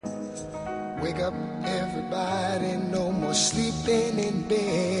Wake up, everybody, no more sleeping in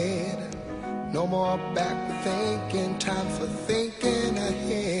bed. No more backward thinking, time for thinking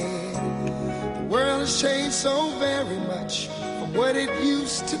ahead. The world has changed so very much from what it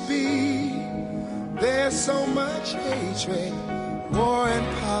used to be. There's so much hatred, war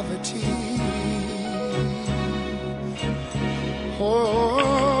and poverty.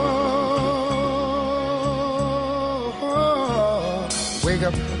 Wake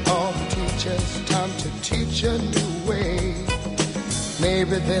up all the teachers, time to teach a new way.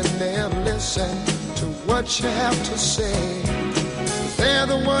 Maybe then they'll listen to what you have to say. They're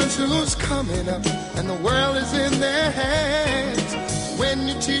the ones who's coming up, and the world is in their hands. When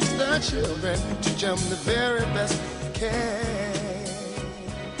you teach the children, teach them the very best you can.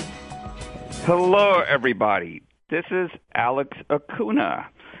 Hello, everybody. This is Alex Acuna,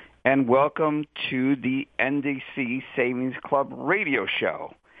 and welcome to the NDC Savings Club radio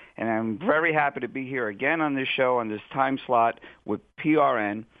show. And I'm very happy to be here again on this show, on this time slot with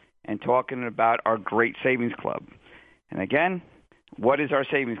PRN, and talking about our great savings club. And again, what is our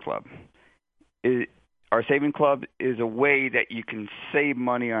savings club? Our savings club is a way that you can save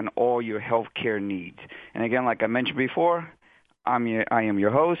money on all your health care needs. And again, like I mentioned before, I am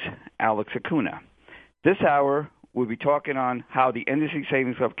your host, Alex Acuna. This hour, we'll be talking on how the NDC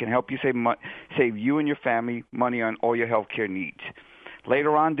Savings Club can help you save you and your family money on all your health care needs.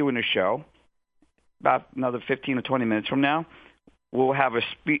 Later on during the show, about another 15 or 20 minutes from now, we'll have a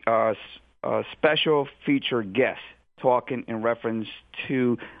special featured guest talking in reference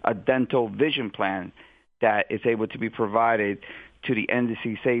to a dental vision plan that is able to be provided to the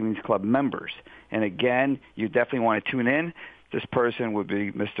NDC Savings Club members. And again, you definitely want to tune in. This person would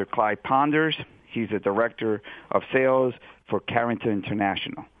be Mr. Clyde Ponders. He's the Director of Sales for Carrington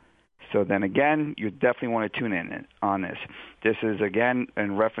International. So then again, you definitely want to tune in on this. This is, again,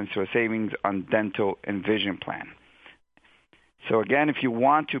 in reference to a savings on dental and vision plan. So again, if you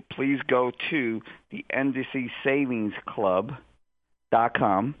want to, please go to the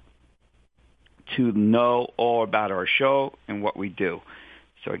ndcssavingsclub.com to know all about our show and what we do.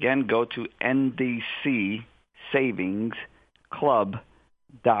 So again, go to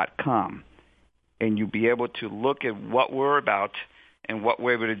ndcssavingsclub.com, and you'll be able to look at what we're about and what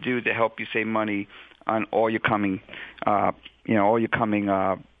we're able to do to help you save money on all your coming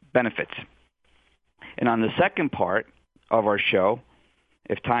benefits. And on the second part of our show,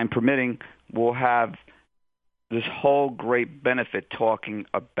 if time permitting, we'll have this whole great benefit talking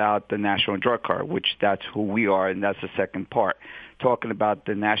about the National Drug Card, which that's who we are, and that's the second part, talking about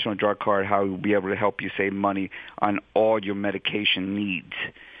the National Drug Card, how we'll be able to help you save money on all your medication needs.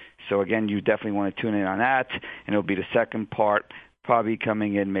 So again, you definitely want to tune in on that, and it'll be the second part, probably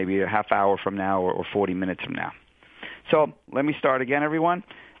coming in maybe a half hour from now or 40 minutes from now. So let me start again, everyone.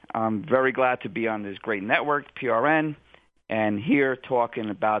 I'm very glad to be on this great network, PRN, and here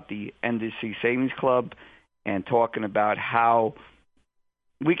talking about the NDC Savings Club and talking about how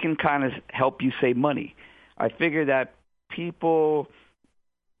we can kind of help you save money. I figure that people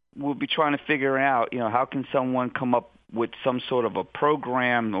will be trying to figure out, how can someone come up with some sort of a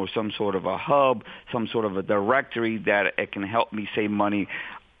program or some sort of a hub, some sort of a directory that it can help me save money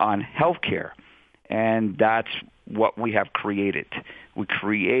on healthcare. And that's what we have created. We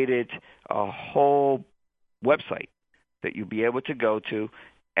created a whole website that you'll be able to go to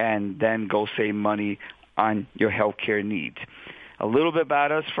and then go save money on your healthcare needs. A little bit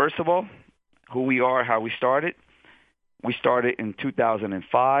about us, first of all, who we are, how we started. We started in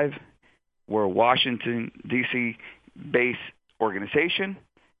 2005. We're a Washington, D.C. based organization,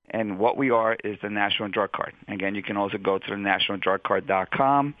 and what we are is the National Drug Card. Again, you can also go to the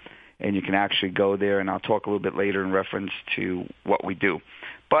nationaldrugcard.com, and you can actually go there, and I'll talk a little bit later in reference to what we do.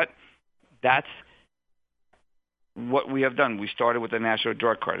 But that's what we have done. We started with the National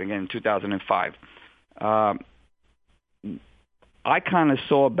Drug Card, again, in 2005. I kind of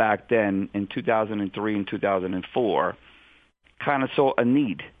saw back then in 2003 and 2004, kind of saw a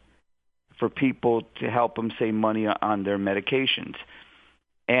need for people to help them save money on their medications.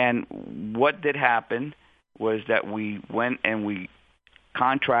 And what did happen was that we went and we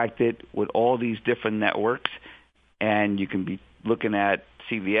contracted with all these different networks, and you can be looking at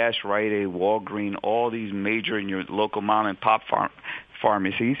CVS, Rite Aid, Walgreens, all these major in your local mom and pop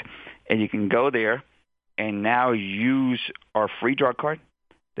pharmacies, and you can go there and now use our free drug card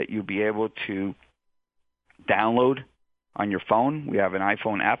that you'll be able to download on your phone. We have an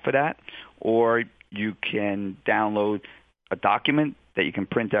iPhone app for that. Or you can download a document that you can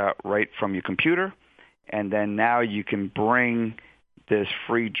print out right from your computer, and then now you can bring this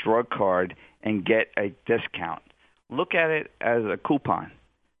free drug card and get a discount. Look at it as a coupon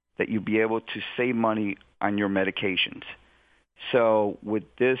that you'll be able to save money on your medications. So with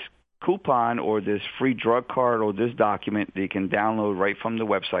this coupon or this free drug card or this document that you can download right from the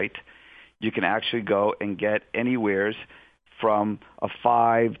website, you can actually go and get anywheres from a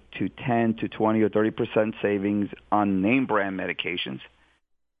 5 to 10 to 20 or 30% savings on name brand medications.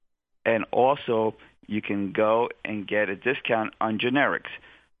 And also you can go and get a discount on generics.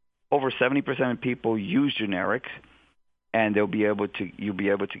 Over 70% of people use generics, and you'll be able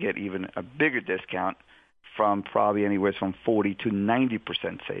to get even a bigger discount from probably anywhere from 40 to 90%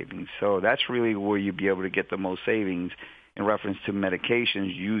 savings. So that's really where you'll be able to get the most savings in reference to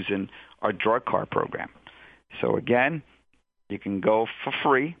medications using our drug card program. So again, you can go for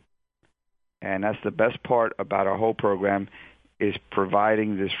free, and that's the best part about our whole program is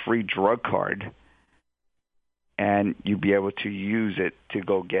providing this free drug card, and you'll be able to use it to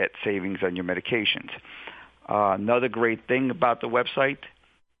go get savings on your medications. Another great thing about the website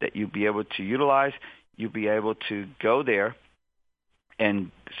that you'll be able to utilize, you'll be able to go there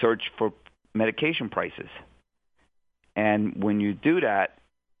and search for medication prices. And when you do that,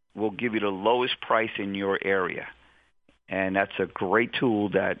 we'll give you the lowest price in your area. And that's a great tool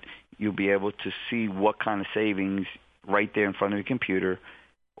that you'll be able to see what kind of savings right there in front of your computer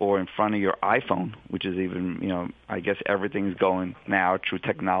or in front of your iPhone, which is even, I guess everything's going now through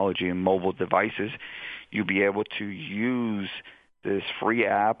technology and mobile devices. You'll be able to use this free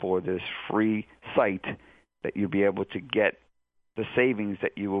app or this free site that you'll be able to get the savings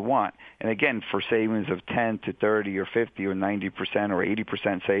that you would want. And again, for savings of 10 to 30 or 50 or 90% or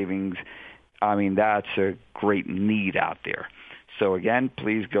 80% savings, I mean, that's a great need out there. So again,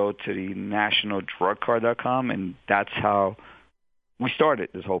 please go to the nationaldrugcard.com, and that's how we started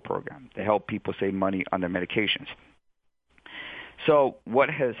this whole program, to help people save money on their medications. So what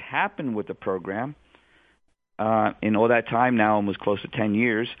has happened with the program in all that time now, almost close to 10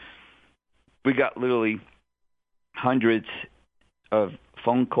 years, we got literally hundreds of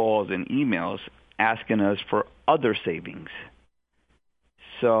phone calls and emails asking us for other savings.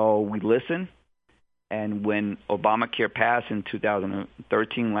 So we listened, and when Obamacare passed in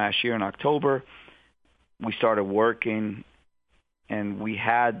 2013, last year in October, we started working, and we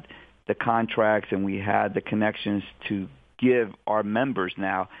had the contracts and we had the connections to give our members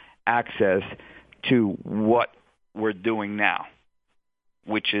now access to what we're doing now,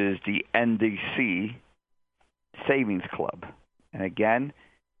 which is the NDC Savings Club. And again,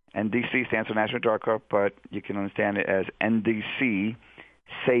 NDC stands for National Drug Card, but you can understand it as NDC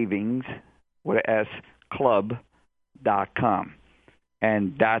Savings with an S Club.com.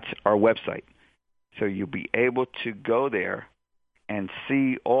 And that's our website. So you'll be able to go there and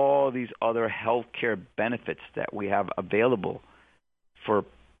see all these other healthcare benefits that we have available for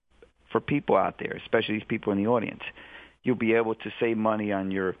people out there, especially these people in the audience. You'll be able to save money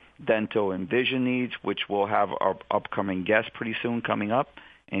on your dental and vision needs, which we'll have our upcoming guest pretty soon coming up,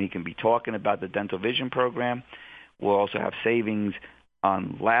 and he can be talking about the dental vision program. We'll also have savings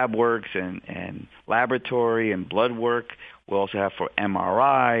on lab works and laboratory and blood work. We'll also have for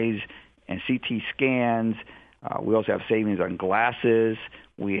MRIs and CT scans. We also have savings on glasses.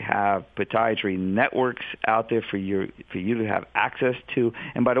 We have podiatry networks out there for you to have access to.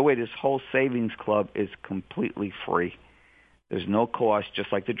 And by the way, this whole savings club is completely free. There's no cost,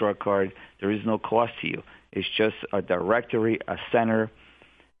 just like the drug card. There is no cost to you. It's just a directory, a center.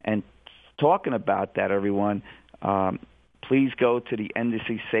 And talking about that, everyone, please go to the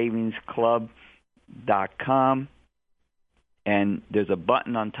NDCSavingsClub.com, and there's a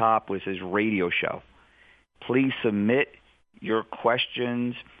button on top which says Radio Show. Please submit your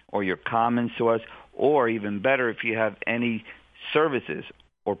questions or your comments to us, or even better, if you have any services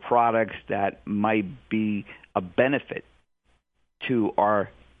or products that might be a benefit to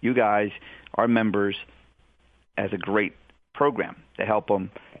you guys, our members, as a great program to help them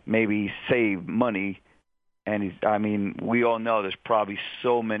maybe save money. And we all know there's probably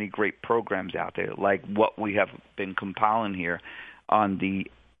so many great programs out there, like what we have been compiling here on the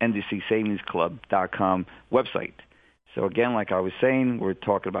NDCSavingsClub.com website. So again, like I was saying, we're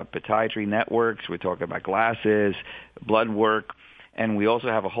talking about podiatry networks, we're talking about glasses, blood work, and we also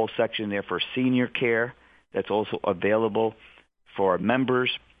have a whole section there for senior care that's also available for our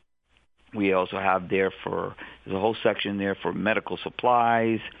members. We also have there's a whole section there for medical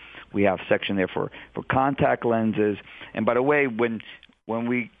supplies. We have a section there for contact lenses. And by the way, when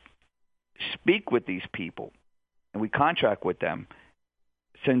we speak with these people and we contract with them,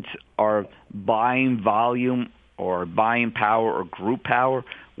 since our buying volume or buying power or group power,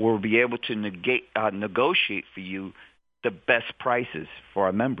 we'll be able to negotiate for you the best prices for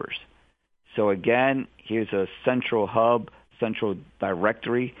our members. So again, here's a central hub central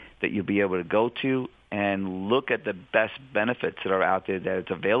directory that you'll be able to go to and look at the best benefits that are out there that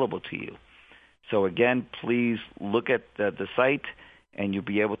it's available to you. So again, please look at the site, and you'll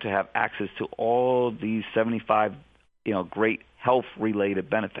be able to have access to all these 75, great health-related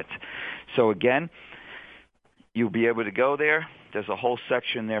benefits. So again, you'll be able to go there. There's a whole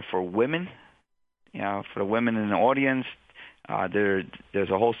section there for women. For the women in the audience, there's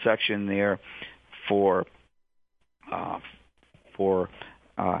a whole section there for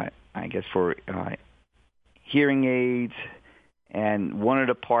hearing aids. And one of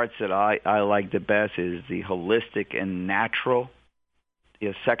the parts that I like the best is the holistic and natural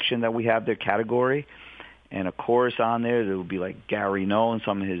section that we have there, category. And of course, on there will be like Gary Null and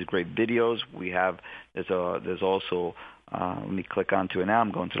some of his great videos. There's also let me click onto it now.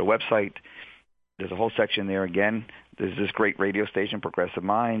 I'm going to the website. There's a whole section there again. There's this great radio station, Progressive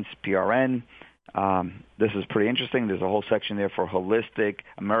Minds, PRN. This is pretty interesting. There's a whole section there for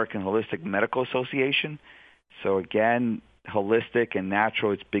American Holistic Medical Association. So again, holistic and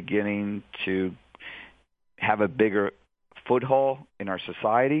natural, it's beginning to have a bigger foothold in our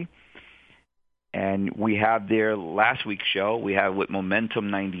society. And we have there last week's show, we have with Momentum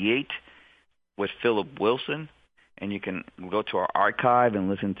 98 with Philip Wilson. And you can go to our archive and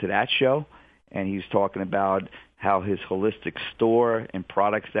listen to that show. And he's talking about how his holistic store and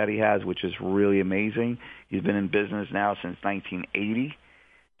products that he has, which is really amazing. He's been in business now since 1980.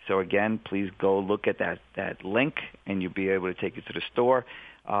 So again, please go look at that link, and you'll be able to take you to the store.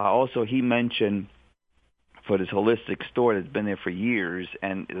 Also, he mentioned for this holistic store that's been there for years,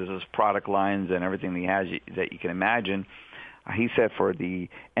 and there's those product lines and everything he has that you can imagine. He said for the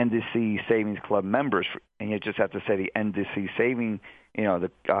NDC Savings Club members, and you just have to say the NDC Saving, the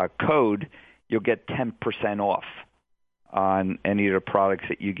code, you'll get 10% off on any of the products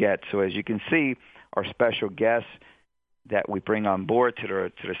that you get. So as you can see, our special guests that we bring on board to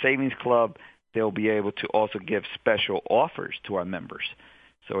the Savings Club, they'll be able to also give special offers to our members.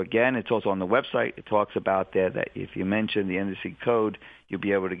 So again, it's also on the website. It talks about that if you mention the NDC code, you'll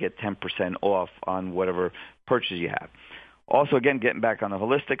be able to get 10% off on whatever purchase you have. Also, again, getting back on the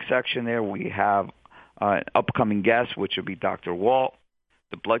holistic section there, we have an upcoming guest, which will be Dr. Walt,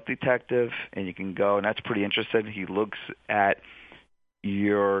 the blood detective, and you can go, and that's pretty interesting. He looks at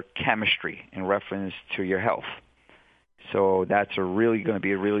your chemistry in reference to your health. So that's going to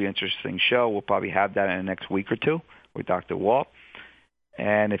be a really interesting show. We'll probably have that in the next week or two with Dr. Walt.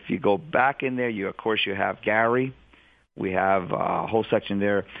 And if you go back in there, you have Gary. We have a whole section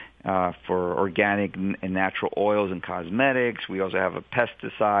there for organic and natural oils and cosmetics. We also have a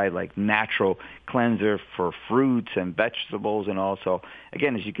pesticide, like natural cleanser for fruits and vegetables. And also,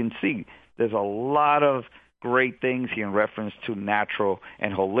 again, as you can see, there's a lot of great things here in reference to natural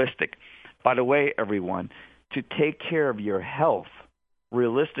and holistic. By the way, everyone, to take care of your health,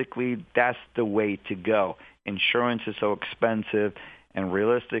 realistically, that's the way to go. Insurance is so expensive, and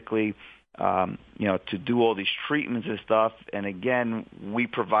realistically, to do all these treatments and stuff. And again, we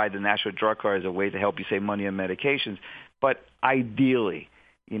provide the National Drug Card as a way to help you save money on medications. But ideally,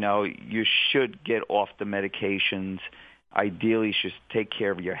 you should get off the medications. Ideally, you should take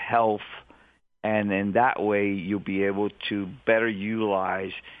care of your health. And in that way, you'll be able to better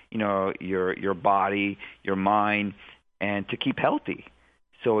utilize, your body, your mind, and to keep healthy.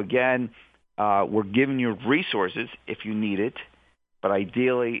 So again, we're giving you resources if you need it. But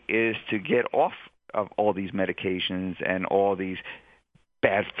ideally is to get off of all these medications and all these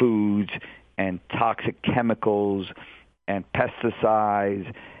bad foods and toxic chemicals and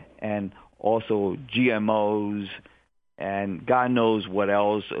pesticides and also GMOs and God knows what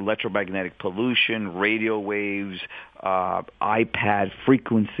else, electromagnetic pollution, radio waves, iPad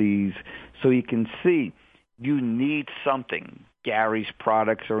frequencies. So you can see you need something. Gary's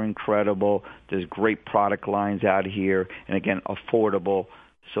products are incredible. There's great product lines out here, and again, affordable.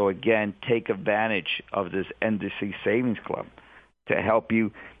 So again, take advantage of this NDC Savings Club to help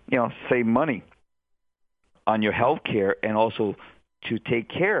you, save money on your health care and also to take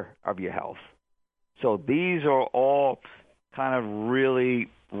care of your health. So these are all kind of really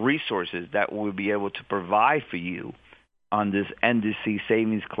resources that we'll be able to provide for you on this NDC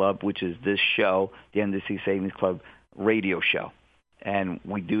Savings Club, which is this show, the NDC Savings Club radio show. And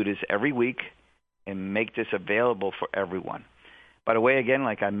we do this every week and make this available for everyone. By the way, again,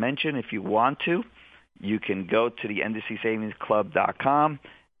 like I mentioned, if you want to, you can go to the ndcsavingsclub.com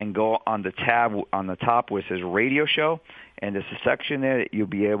and go on the tab on the top where it says radio show, and there's a section there that you'll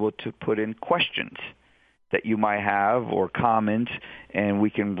be able to put in questions that you might have or comments, and we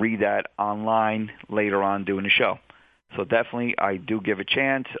can read that online later on during the show. So definitely, I do give a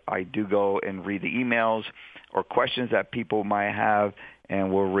chance. I do go and read the emails. or questions that people might have,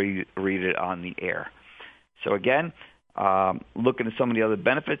 and we'll read it on the air. So again, looking at some of the other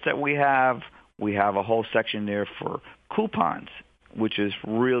benefits that we have a whole section there for coupons, which is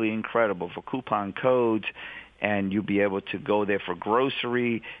really incredible, for coupon codes, and you'll be able to go there for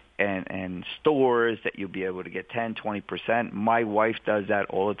grocery and stores that you'll be able to get 10, 20%. My wife does that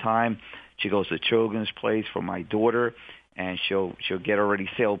all the time. She goes to Children's Place for my daughter, and she'll get already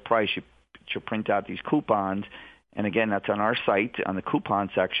sale price. She'll print out these coupons, and again, that's on our site on the coupon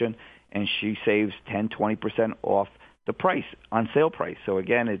section, and she saves 10, 20% off the price, on sale price. So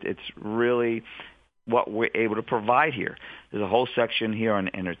again, it's really what we're able to provide here. There's a whole section here on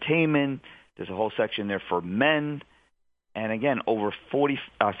entertainment. There's a whole section there for men. And again, over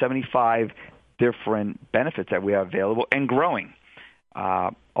 75 different benefits that we have available and growing.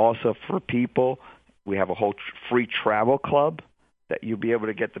 Also for people, we have a whole free travel club that you'll be able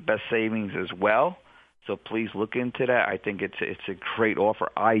to get the best savings as well. So please look into that. I think it's a great offer.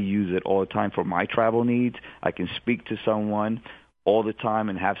 I use it all the time for my travel needs. I can speak to someone all the time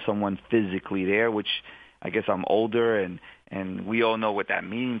and have someone physically there, which I guess I'm older, and we all know what that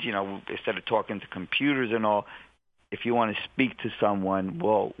means. You know, instead of talking to computers and all, if you want to speak to someone,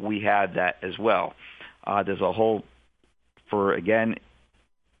 well, we have that as well. There's a whole, for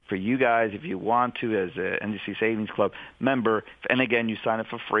you guys, if you want to, as a NDC Savings Club member, and again, you sign up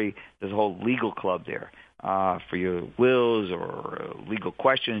for free, there's a whole legal club there for your wills or legal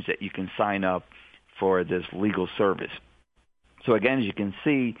questions that you can sign up for this legal service. So again, as you can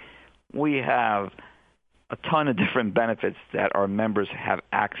see, we have a ton of different benefits that our members have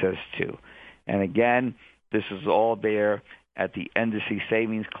access to. And again, this is all there at the NDC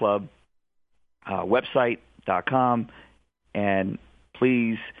Savings Club website.com, and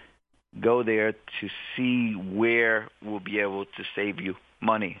please go there to see where we'll be able to save you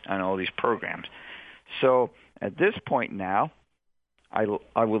money on all these programs. So at this point now, I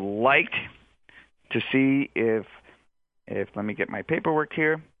would like to see if let me get my paperwork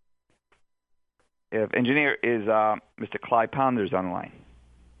here. If engineer is Mr. Clyde Pounders on the line.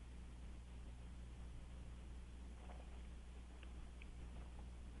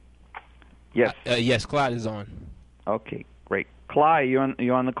 Yes. Yes, Clyde is on. Okay, great. Clyde, you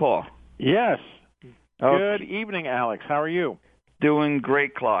on the call? Yes. Okay. Good evening, Alex. How are you? Doing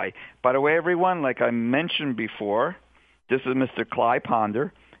great, Clyde. By the way, everyone, like I mentioned before, this is Mr. Clyde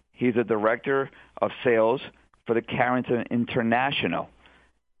Ponder. He's the Director of Sales for the Carrington International.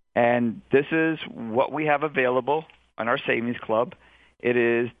 And this is what we have available on our Savings Club. It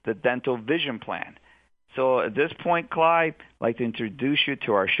is the Dental Vision Plan. So at this point, Clyde, I'd like to introduce you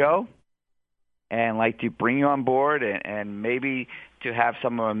to our show and like to bring you on board and maybe to have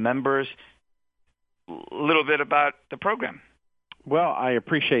some of our members a little bit about the program. Well, I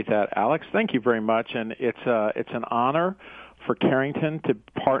appreciate that, Alex. Thank you very much. And it's an honor for Carrington to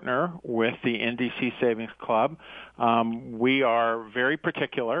partner with the NDC Savings Club. We are very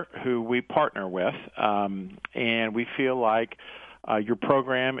particular who we partner with, and we feel like your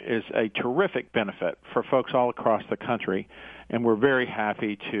program is a terrific benefit for folks all across the country, and we're very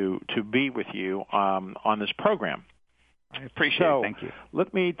happy to be with you on this program. I appreciate it. Thank you.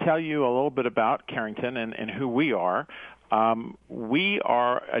 Let me tell you a little bit about Carrington and who we are. We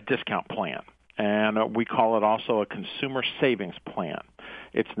are a discount plan, and we call it also a consumer savings plan.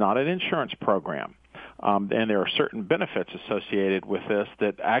 It's not an insurance program, and there are certain benefits associated with this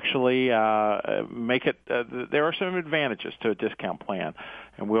that actually make it. There are some advantages to a discount plan,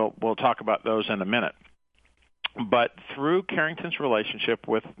 and we'll talk about those in a minute. But through Carrington's relationship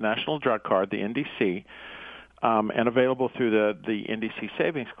with National Drug Card, the NDC, and available through the NDC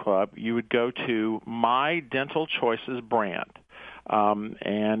Savings Club, you would go to My Dental Choices brand.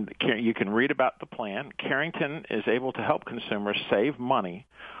 And you can read about the plan. Carrington is able to help consumers save money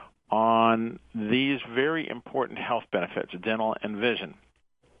on these very important health benefits, dental and vision.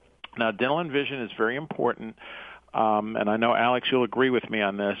 Now, dental and vision is very important, and I know, Alex, you'll agree with me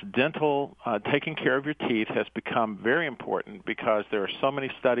on this. Dental, taking care of your teeth, has become very important because there are so many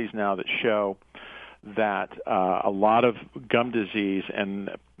studies now that show that a lot of gum disease and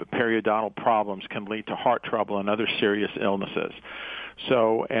periodontal problems can lead to heart trouble and other serious illnesses.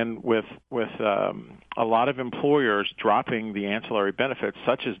 So, and with a lot of employers dropping the ancillary benefits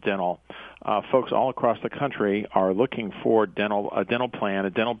such as dental, folks all across the country are looking for a dental plan, a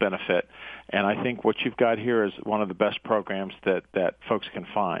dental benefit, and I think what you've got here is one of the best programs that folks can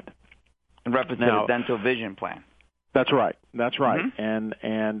find. And represent a dental vision plan. That's right. That's right. Mm-hmm.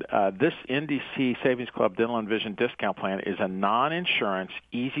 And this NDC Savings Club Dental and Vision Discount Plan is a non-insurance,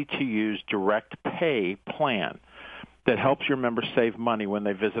 easy-to-use, direct pay plan that helps your members save money when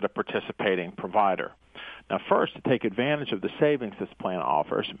they visit a participating provider. Now, first, to take advantage of the savings this plan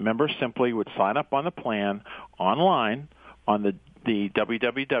offers, members simply would sign up on the plan online on the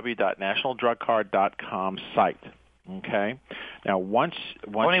www.nationaldrugcard.com site. Okay. Now, once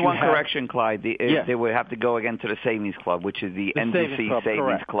only you one have, correction, Clyde. They would have to go again to the Savings Club, which is the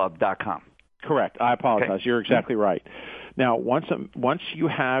NBCSavingsClub.com. Correct. I apologize. Okay. You're exactly right. Now, once you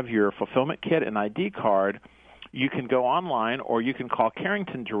have your fulfillment kit and ID card, you can go online or you can call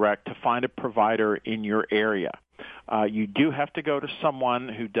Carrington Direct to find a provider in your area. You do have to go to someone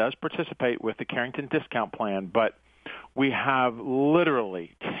who does participate with the Carrington discount plan, but we have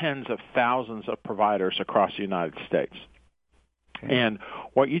literally tens of thousands of providers across the United States. Okay. And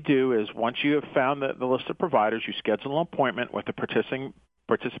what you do is once you have found the list of providers, you schedule an appointment with the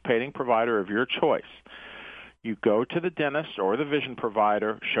participating provider of your choice. You go to the dentist or the vision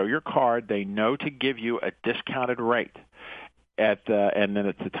provider, show your card. They know to give you a discounted rate. And then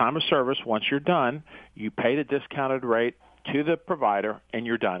at the time of service, once you're done, you pay the discounted rate to the provider, and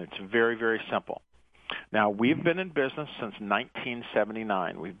you're done. It's very, very simple. Now, we've been in business since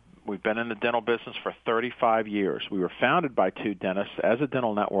 1979. We've been in the dental business for 35 years. We were founded by two dentists as a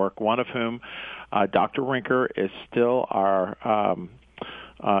dental network, one of whom, Dr. Rinker, is still our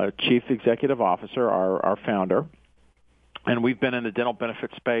Chief Executive Officer, our founder. And we've been in the dental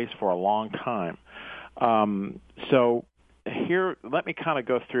benefit space for a long time. So here, let me kind of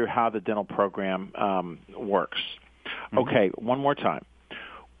go through how the dental program works. Okay, one more time.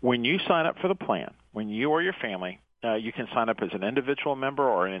 When you sign up for the plan, when you or your family, you can sign up as an individual member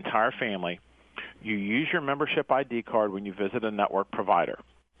or an entire family. You use your membership ID card when you visit a network provider.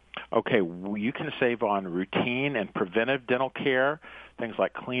 Okay, you can save on routine and preventive dental care, things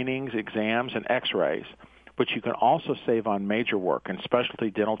like cleanings, exams, and x-rays. But you can also save on major work and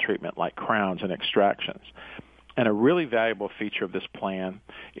specialty dental treatment like crowns and extractions. And a really valuable feature of this plan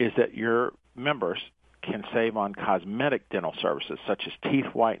is that your members can save on cosmetic dental services such as teeth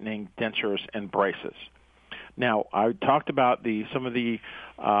whitening, dentures, and braces. Now, I talked about some of the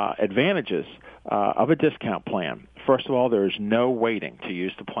advantages of a discount plan. First of all, there's no waiting to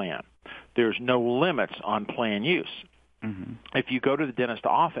use the plan. There's no limits on plan use. Mm-hmm. If you go to the dentist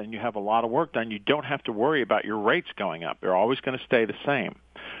often and you have a lot of work done, you don't have to worry about your rates going up. They're always going to stay the same.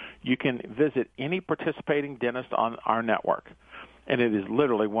 You can visit any participating dentist on our network, and it is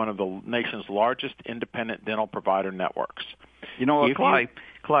literally one of the nation's largest independent dental provider networks. You know what, Clyde,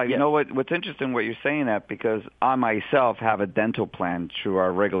 yes. You know what's interesting what you're saying that, because I myself have a dental plan through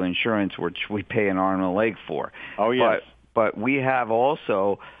our regular insurance, which we pay an arm and a leg for. Oh, yes. But we have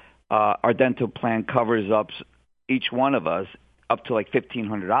also, our dental plan covers up each one of us up to like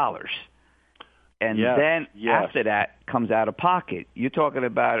 $1,500. And then after that comes out of pocket. You're talking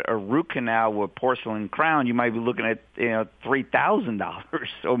about a root canal with porcelain crown. You might be looking at $3,000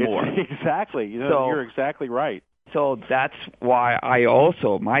 or more. Exactly. You're exactly right. So that's why I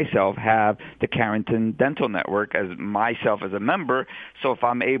also myself have the Carrington Dental Network as myself as a member. So if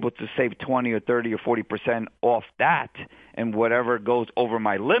I'm able to save 20 or 30 or 40% off that, and whatever goes over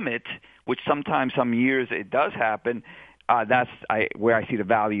my limit, which sometimes some years it does happen. That's where I see the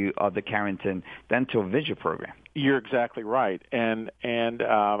value of the Carrington Dental Vision Program. You're exactly right, and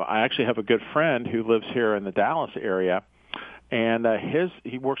I actually have a good friend who lives here in the Dallas area, and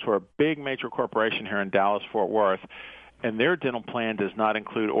he works for a big major corporation here in Dallas-Fort Worth, and their dental plan does not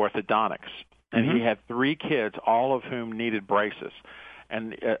include orthodontics. And he had 3 kids, all of whom needed braces,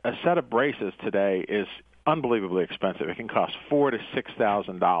 and a set of braces today is unbelievably expensive. It can cost $4,000 to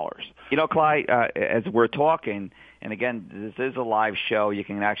 $6,000. Clyde, as we're talking. And again, this is a live show. You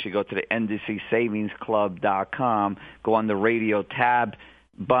can actually go to the NBCSavingsClub.com, go on the radio tab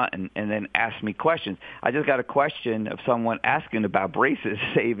button, and then ask me questions. I just got a question of someone asking about braces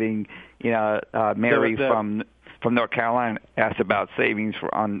saving. Mary from North Carolina asked about savings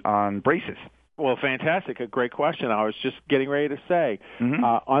on braces. Well, fantastic. A great question. I was just getting ready to say,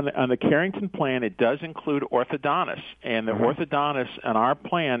 on the Carrington plan, it does include orthodontists. And the orthodontists on our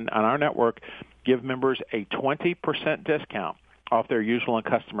plan, on our network, give members a 20% discount off their usual and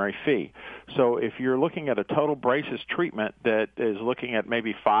customary fee. So if you're looking at a total braces treatment that is looking at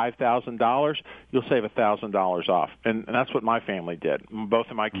maybe $5,000, you'll save $1,000 off. And that's what my family did.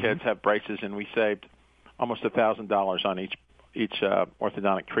 Both of my kids have braces, and we saved almost $1,000 on each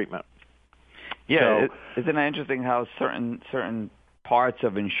orthodontic treatment. Yeah, isn't it interesting how certain parts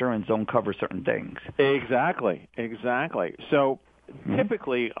of insurance don't cover certain things? Exactly. So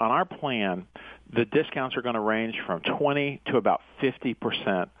typically on our plan, the discounts are going to range from 20 to about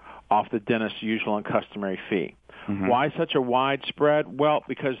 50% off the dentist's usual and customary fee. Why such a wide spread? Well,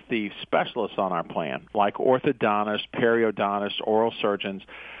 because the specialists on our plan, like orthodontists, periodontists, oral surgeons,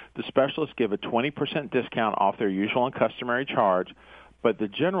 The specialists give a 20% discount off their usual and customary charge, but the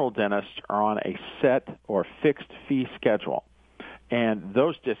general dentists are on a set or fixed fee schedule, and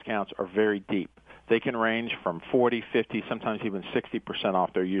those discounts are very deep. They can range from 40, 50, sometimes even 60%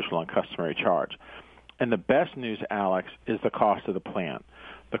 off their usual and customary charge. And the best news, Alex, is the cost of the plan.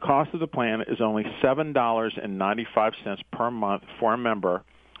 The cost of the plan is only $7.95 per month for a member,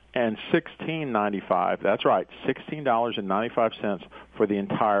 and $16.95. That's right, $16.95 for the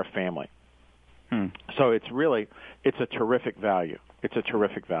entire family. So it's a terrific value. It's a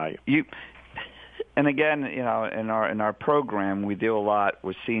terrific value. And again, in our program, we deal a lot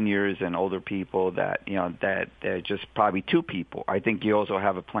with seniors and older people that they're just probably two people. I think you also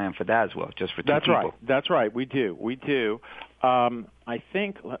have a plan for that as well, just for two people. That's right. We do. I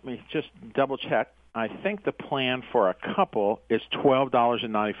think, let me just double check. I think the plan for a couple is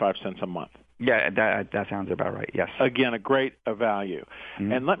 $12.95 a month. Yeah, that sounds about right, yes. Again, a great value.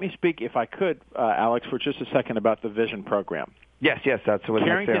 Mm-hmm. And let me speak, if I could, Alex, for just a second about the Vision program. Yes, that's what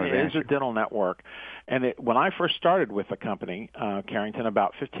Carrington is a dental network. And when I first started with the company, Carrington,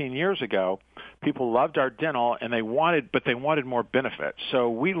 about 15 years ago, people loved our dental, and they wanted more benefits. So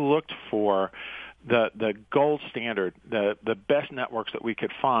we looked for the gold standard, the best networks that we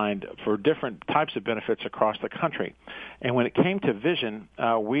could find for different types of benefits across the country. And when it came to Vision,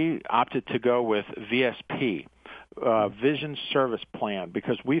 we opted to go with VSP, Vision Service Plan,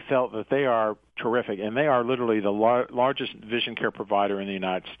 because we felt that they are terrific, and they are literally the largest vision care provider in the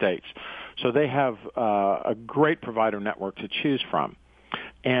United States. So they have a great provider network to choose from.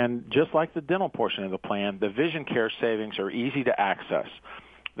 And just like the dental portion of the plan, the vision care savings are easy to access.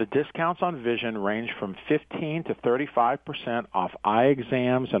 The discounts on vision range from 15 to 35% off eye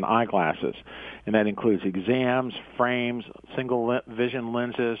exams and eyeglasses, and that includes exams, frames, single vision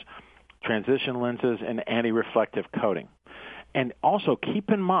lenses, transition lenses, and anti-reflective coating. And also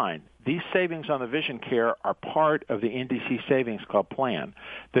keep in mind, these savings on the vision care are part of the NDC Savings Club plan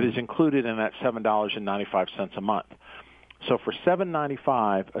that is included in that $7.95 a month. So for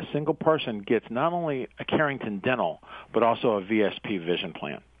 $7.95, a single person gets not only a Carrington Dental, but also a VSP Vision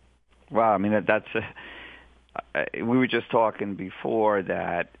plan. Wow, I mean, we were just talking before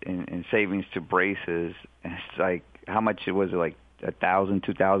that in savings to braces, it's like, how much was it, like $1,000,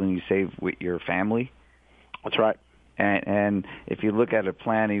 $2,000 you save with your family? That's right. And if you look at a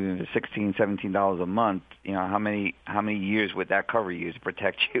plan, even if it's $16, $17 a month, how many years would that cover you to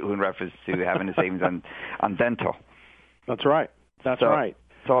protect you in reference to having the savings on dental? That's right. That's right.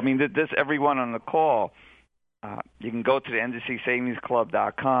 So, I mean, this everyone on the call, you can go to the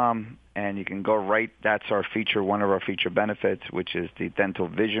NDCSavingsClub.com, and you can go right. That's our feature, one of our feature benefits, which is the dental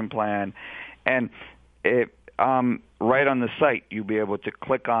vision plan. And right on the site, you'll be able to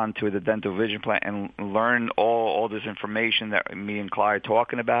click on to the dental vision plan and learn all this information that me and Clyde are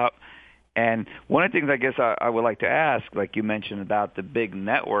talking about. And one of the things I guess I would like to ask, like you mentioned about the big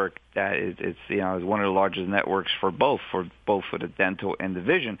network that is one of the largest networks for both for the dental and the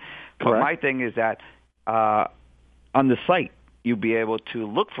vision. Correct. But my thing is that on the site you'll be able to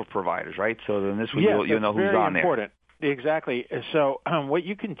look for providers, right? So then this way you'll know who's on there. Important. Exactly. So what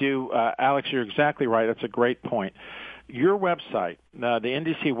you can do, Alex, you're exactly right. That's a great point. Your website, the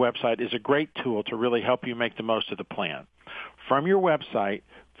NDC website, is a great tool to really help you make the most of the plan. From your website,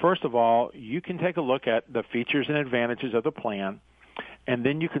 first of all, you can take a look at the features and advantages of the plan, and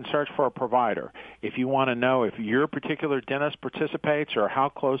then you can search for a provider. If you want to know if your particular dentist participates or how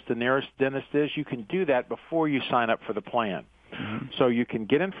close the nearest dentist is, you can do that before you sign up for the plan. Mm-hmm. So you can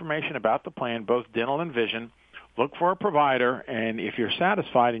get information about the plan, both dental and vision, look for a provider, and if you're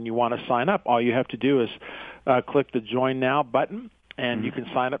satisfied and you want to sign up, all you have to do is click the Join Now button, and you can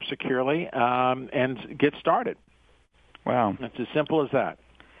sign up securely and get started. Wow. It's as simple as that.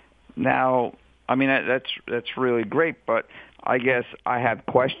 Now, I mean, that's really great, but I guess I have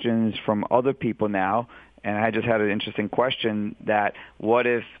questions from other people now, and I just had an interesting question that what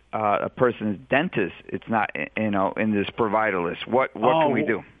if a person's dentist, it's not, in this provider list? What can we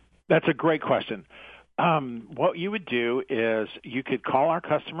do? That's a great question. What you would do is you could call our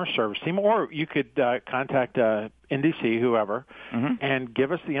customer service team, or you could contact NDC, whoever, and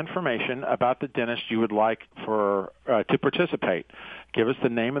give us the information about the dentist you would like to participate. Give us the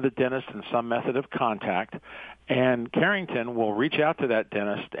name of the dentist and some method of contact, and Carrington will reach out to that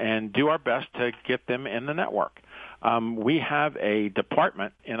dentist and do our best to get them in the network. We have a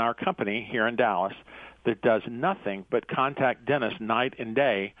department in our company here in Dallas that does nothing but contact dentists night and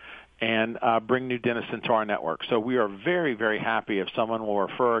day and bring new dentists into our network. So we are very, very happy if someone will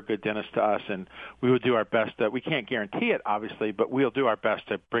refer a good dentist to us, and we will do our best. We can't guarantee it, obviously, but we'll do our best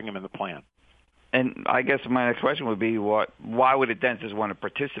to bring them in the plan. And I guess my next question would be, why would a dentist want to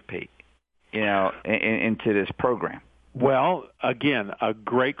participate, into this program? Well, again, a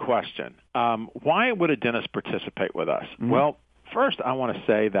great question. Why would a dentist participate with us? Mm-hmm. Well, first, I want to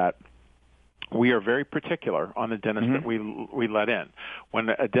say that we are very particular on the dentist that we let in. When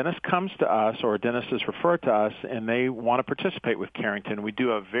a dentist comes to us or a dentist is referred to us and they want to participate with Carrington, we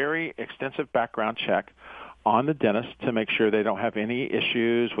do a very extensive background check on the dentist to make sure they don't have any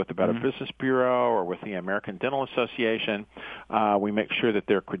issues with the Better Business Bureau or with the American Dental Association. We make sure that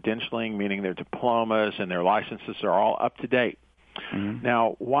their credentialing, meaning their diplomas and their licenses, are all up to date. Mm-hmm.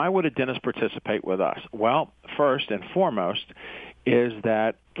 Now, why would a dentist participate with us? Well, first and foremost is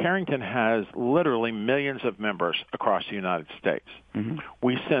that Carrington has literally millions of members across the United States. Mm-hmm.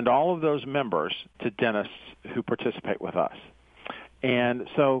 We send all of those members to dentists who participate with us. And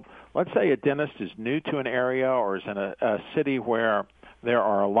so let's say a dentist is new to an area or is in a city where there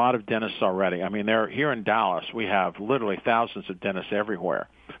are a lot of dentists already. I mean, here in Dallas, we have literally thousands of dentists everywhere.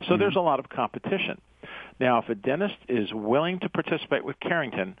 So there's a lot of competition. Now, if a dentist is willing to participate with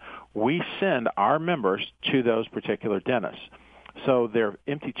Carrington, we send our members to those particular dentists. So their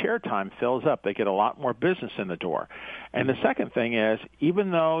empty chair time fills up. They get a lot more business in the door. And the second thing is,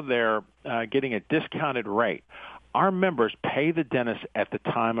 even though they're getting a discounted rate, our members pay the dentist at the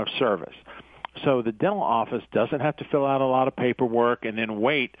time of service. So the dental office doesn't have to fill out a lot of paperwork and then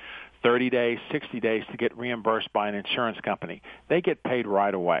wait 30 days, 60 days to get reimbursed by an insurance company. They get paid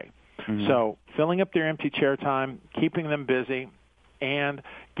right away. Mm-hmm. So filling up their empty chair time, keeping them busy, and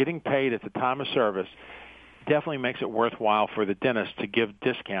getting paid at the time of service definitely makes it worthwhile for the dentist to give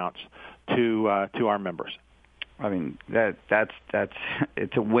discounts to our members. I mean, that's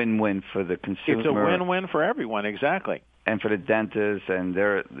it's a win-win for the consumer. It's a win-win for everyone, exactly. And for the dentists and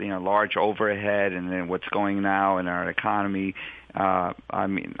their large overhead, and then what's going now in our economy. I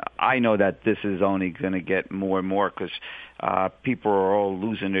mean, I know that this is only going to get more and more because people are all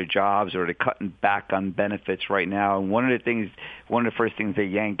losing their jobs or they're cutting back on benefits right now. And one of the first things they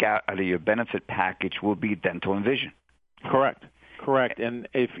yank out of your benefit package will be dental and vision. Correct. And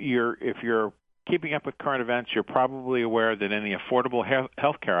if you're keeping up with current events, you're probably aware that in the Affordable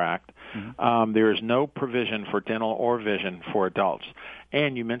Health Care Act, there is no provision for dental or vision for adults.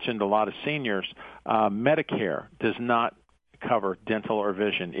 And you mentioned a lot of seniors. Medicare does not cover dental or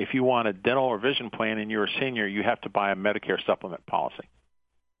vision. If you want a dental or vision plan and you're a senior, you have to buy a Medicare supplement policy.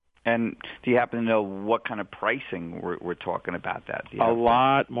 And do you happen to know what kind of pricing we're talking about that? A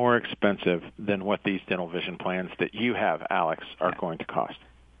lot more expensive than what these dental vision plans that you have, Alex, are going to cost.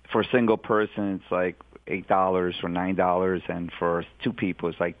 For a single person, it's like $8 or $9, and for two people,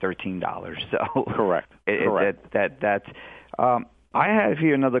 it's like $13. So correct. That's. I have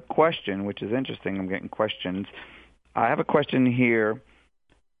here another question, which is interesting. I'm getting questions. I have a question here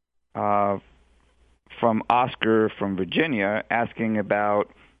from Oscar from Virginia asking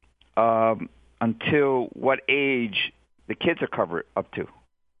about until what age the kids are covered up to.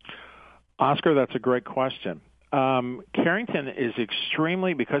 Oscar, that's a great question. Carrington is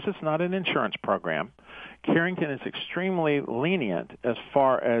extremely, because it's not an insurance program, Carrington is extremely lenient as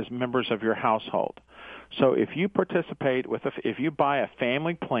far as members of your household. So if you participate if you buy a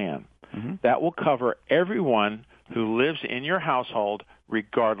family plan, that will cover everyone who lives in your household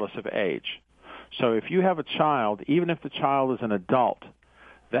regardless of age. So if you have a child, even if the child is an adult,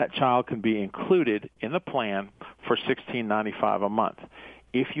 that child can be included in the plan for $16.95 a month.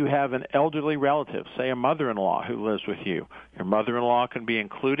 If you have an elderly relative, say a mother-in-law who lives with you, your mother-in-law can be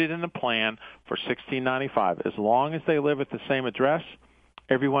included in the plan for $16.95. As long as they live at the same address,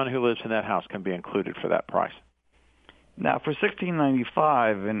 everyone who lives in that house can be included for that price. Now, for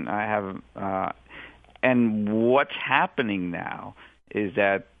 $16.95, and I have, and what's happening now is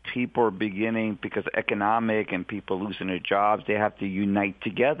that people are beginning, because of economic and people losing their jobs, they have to unite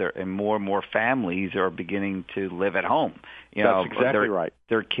together, and more families are beginning to live at home. That's exactly right.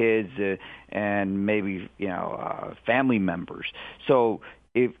 Their kids and maybe family members. So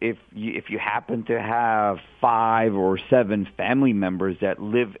if you happen to have 5 or 7 family members that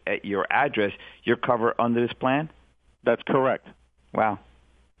live at your address, you're covered under this plan? That's correct. Wow.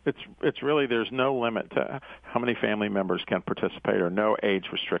 It's really, there's no limit to how many family members can participate or no age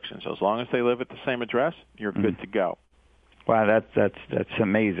restrictions. As long as they live at the same address, you're good to go. Wow, that's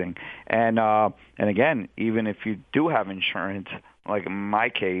amazing. And again, even if you do have insurance, like in my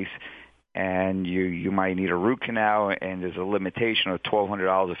case, and you might need a root canal, and there's a limitation of $1,200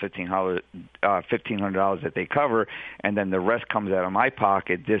 or $1,500 that they cover, and then the rest comes out of my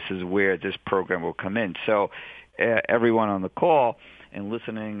pocket, this is where this program will come in. So everyone on the call, and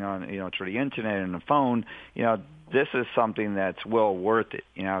listening on, through the internet and the phone, this is something that's well worth it,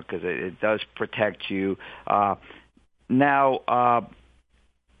 because it does protect you. Now,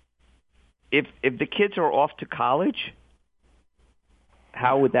 if the kids are off to college,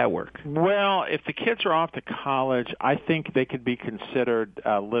 how would that work? Well, if the kids are off to college, I think they could be considered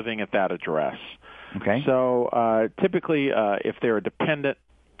living at that address. Okay. So typically, if they're a dependent,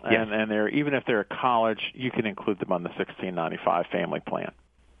 Yes. and they're even if they're at college, you can include them on the 1695 family plan.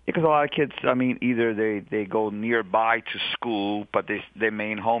 Because a lot of kids, either they go nearby to school, but their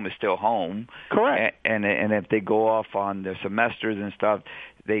main home is still home. Correct. And if they go off on their semesters and stuff,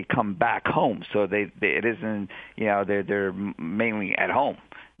 they come back home. So it isn't, they're mainly at home.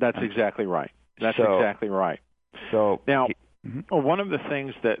 That's exactly right. Exactly right. So now, one of the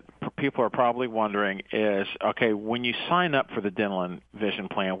things that people are probably wondering is, okay, when you sign up for the dental and vision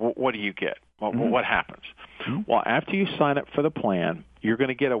plan, what do you get? What happens? Well, after you sign up for the plan, you're going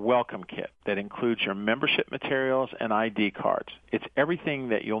to get a welcome kit that includes your membership materials and ID cards. It's everything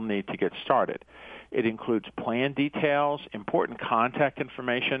that you'll need to get started. It includes plan details, important contact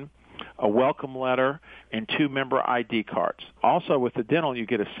information, a welcome letter, and 2 member ID cards. Also, with the dental, you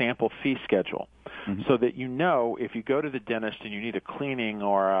get a sample fee schedule so that if you go to the dentist and you need a cleaning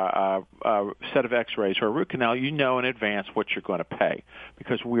or a set of x-rays or a root canal, you know in advance what you're going to pay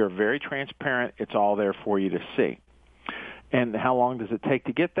because we are very transparent. It's all there for you to see. And how long does it take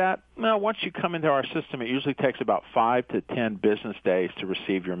to get that? Well, once you come into our system, it usually takes about 5 to 10 business days to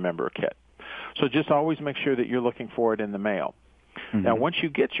receive your member kit. So just always make sure that you're looking for it in the mail. Now, once you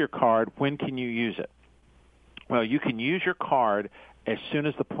get your card, when can you use it? Well, you can use your card as soon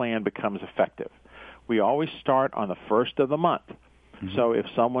as the plan becomes effective. We always start on the first of the month. So if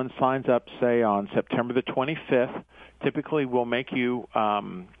someone signs up, say, on September the 25th, typically we'll make you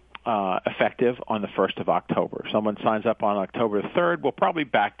effective on the 1st of October. If someone signs up on October 3rd, we'll probably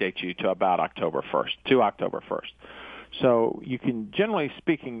backdate you to about October 1st. So you can, generally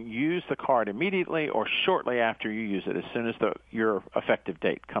speaking, use the card immediately or shortly after you use it, as soon as your effective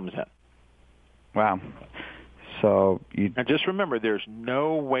date comes in. Wow. So and just remember, there's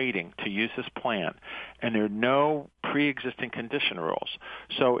no waiting to use this plan, and there are no pre-existing condition rules.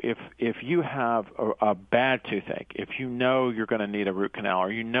 So if you have a bad toothache, if you know you're going to need a root canal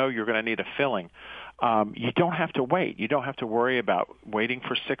or you know you're going to need a filling, you don't have to wait. You don't have to worry about waiting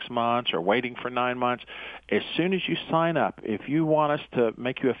for 6 months or waiting for 9 months. As soon as you sign up, if you want us to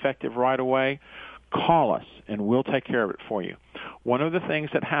make you effective right away, call us, and we'll take care of it for you. One of the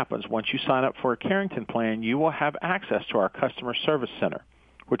things that happens once you sign up for a Carrington plan, you will have access to our customer service center,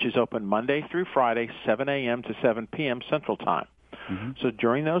 which is open Monday through Friday, 7 a.m. to 7 p.m. Central Time. So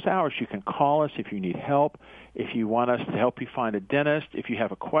during those hours, you can call us if you need help, if you want us to help you find a dentist, if you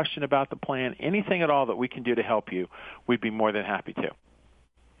have a question about the plan, anything at all that we can do to help you, we'd be more than happy to.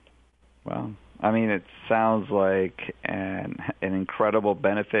 Well, it sounds like an incredible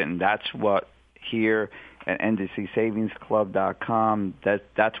benefit, and that's what here at NDCSavingsClub.com,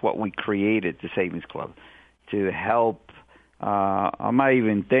 that's what we created, the Savings Club, to help. I might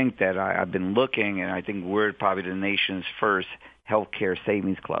even think that I've been looking, and I think we're probably the nation's first healthcare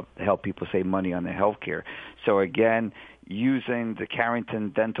savings club to help people save money on their healthcare. So again, using the Carrington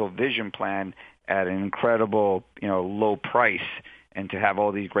Dental Vision Plan at an incredible, low price, and to have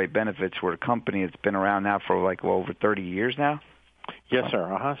all these great benefits. We're a company that's been around now for over 30 years now. Yes, sir.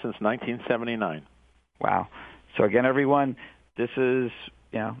 Since 1979. Wow. So again, everyone, this is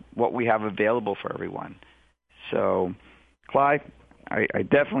what we have available for everyone. So, Clyde, I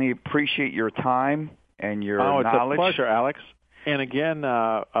definitely appreciate your time and your knowledge. Oh, it's a pleasure, Alex. And again,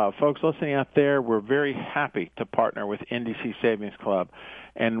 folks listening out there, we're very happy to partner with NDC Savings Club.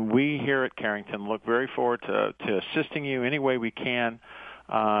 And we here at Carrington look very forward to assisting you any way we can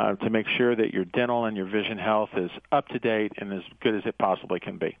to make sure that your dental and your vision health is up to date and as good as it possibly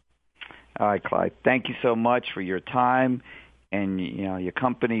can be. All right, Clyde. Thank you so much for your time and your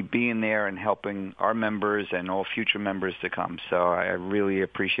company being there and helping our members and all future members to come. So I really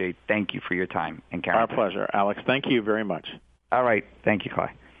appreciate. Thank you for your time and Carrington. Our pleasure, Alex. Thank you very much. All right. Thank you,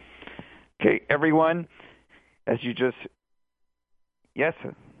 Clyde. Okay, everyone, yes,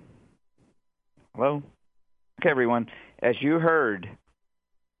 sir. Hello? Okay, everyone, as you heard,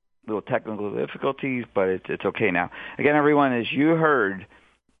 little technical difficulties, but it's okay now. Again, everyone, as you heard,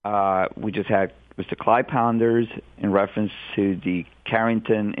 we just had Mr. Clyde Pounders in reference to the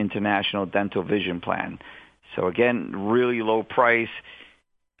Carrington International Dental Vision Plan. So again, really low price.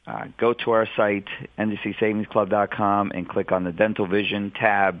 Go to our site, ndcsavingsclub.com, and click on the Dental Vision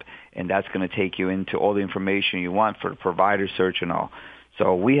tab, and that's going to take you into all the information you want for the provider search and all.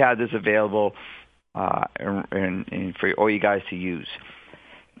 So we have this available and for all you guys to use.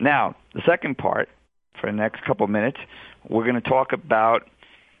 Now, the second part, for the next couple of minutes, we're going to talk about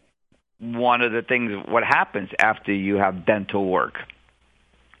one of the things, what happens after you have dental work.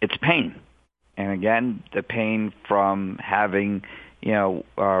 It's pain. And again, the pain from having,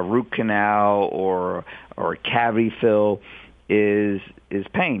 a root canal or cavity fill is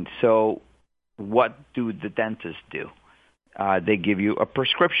pain. So what do the dentists do? They give you a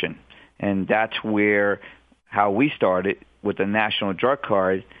prescription. And that's how we started with the National Drug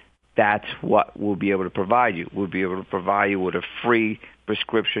Card. That's what we'll be able to provide you. We'll be able to provide you with a free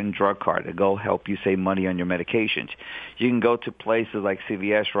prescription drug card to go help you save money on your medications. You can go to places like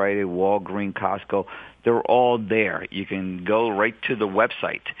CVS, Rite Aid, Walgreens, Costco. They're all there. You can go right to the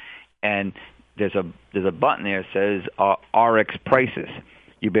website, and there's a button there that says RX prices.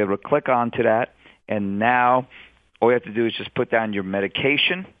 You'll be able to click onto that, and now all you have to do is just put down your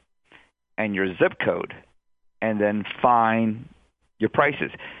medication and your zip code, and then find your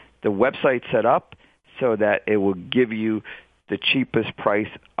prices. The website's set up so that it will give you the cheapest price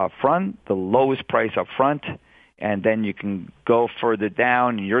up front, the lowest price up front, and then you can go further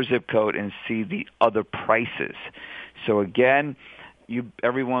down in your zip code and see the other prices. So again,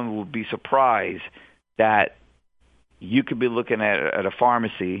 everyone will be surprised that you could be looking at a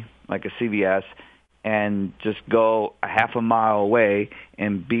pharmacy like a CVS and just go a half a mile away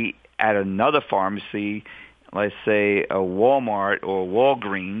and be at another pharmacy, let's say a Walmart or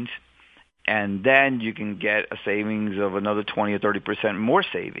Walgreens, and then you can get a savings of another 20 or 30% more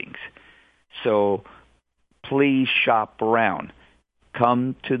savings. So please shop around.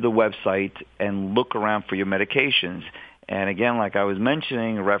 Come to the website and look around for your medications. And again, like I was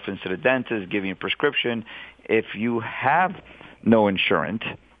mentioning, in reference to the dentist giving a prescription, if you have no insurance,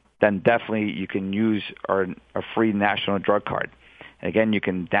 then definitely you can use a free National Drug Card. Again, you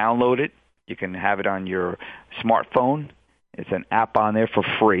can download it. You can have it on your smartphone. It's an app on there for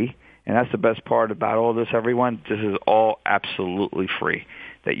free. And that's the best part about all this, everyone. This is all absolutely free,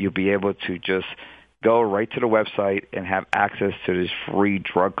 that you'll be able to just go right to the website and have access to this free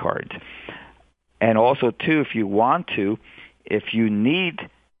drug card. And also, too, if you want to, if you need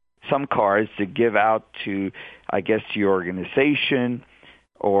some cards to give out to, to your organization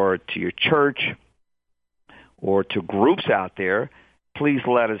or to your church or to groups out there, please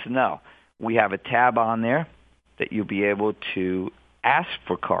let us know. We have a tab on there that you'll be able to ask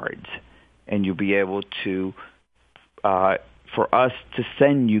for cards, and you'll be able to, for us to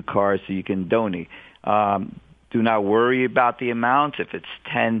send you cards so you can donate. Do not worry about the amounts. If it's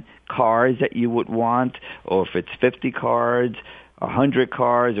 10 cards that you would want, or if it's 50 cards, 100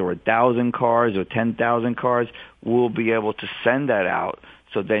 cards, or 1,000 cards, or 10,000 cards, we'll be able to send that out.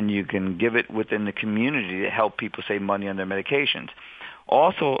 So then you can give it within the community to help people save money on their medications.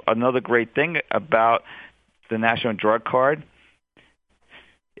 Also, another great thing about the National Drug Card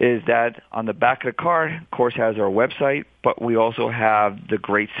is that on the back of the card, of course, has our website, but we also have the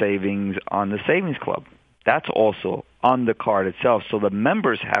great savings on the Savings Club. That's also on the card itself, so the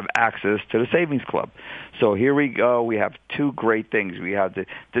members have access to the Savings Club. So here we go. We have two great things. We have the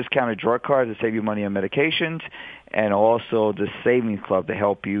discounted drug card to save you money on medications, and also the Savings Club to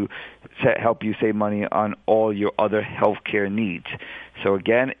help you save money on all your other healthcare needs. So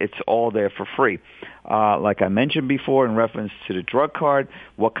again, it's all there for free. Like I mentioned before, in reference to the drug card,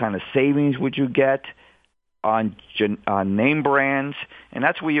 what kind of savings would you get on name brands? And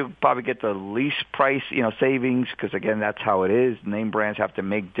that's where you probably get the least price, savings, because again, that's how it is. Name brands have to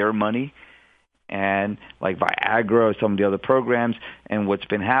make their money, and like Viagra or some of the other programs. And what's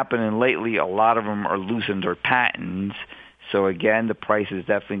been happening lately, a lot of them are losing their patents. So again, the price is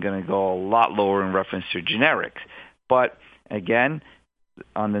definitely going to go a lot lower in reference to generics. But again,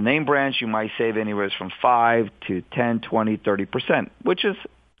 on the name brands, you might save anywhere from 5 to 10, 20, 30%, which is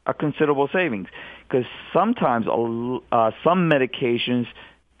a considerable savings, because sometimes some medications,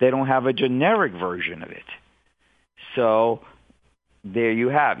 they don't have a generic version of it. So there you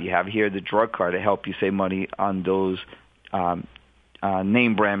have here the drug card to help you save money on those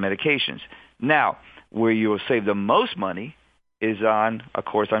name brand medications. Now, where you will save the most money is on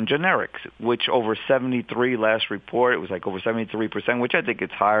generics, which over 73 last report, it was like over 73%, which I think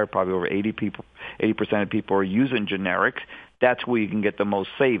it's higher, probably over 80% of people are using generics. That's where you can get the most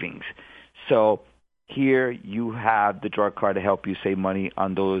savings. So here you have the drug card to help you save money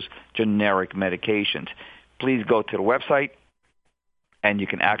on those generic medications. Please go to the website, and you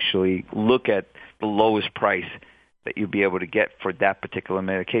can actually look at the lowest price that you'll be able to get for that particular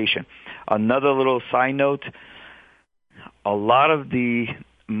medication. Another little side note, a lot of the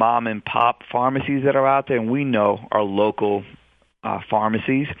mom and pop pharmacies that are out there, and we know are local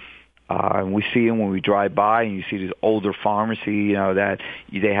pharmacies, And we see them when we drive by, and you see this older pharmacy, that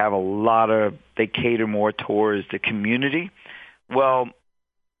they have they cater more towards the community. Well,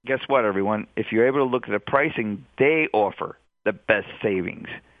 guess what, everyone? If you're able to look at the pricing, they offer the best savings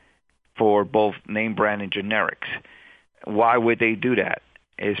for both name brand and generics. Why would they do that?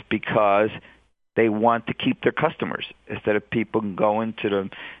 It's because they want to keep their customers instead of people going to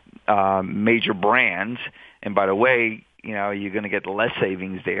the major brands. And by the way, you're going to get less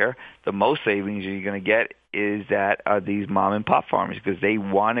savings there. The most savings you're going to get is that these mom and pop pharmacies, because they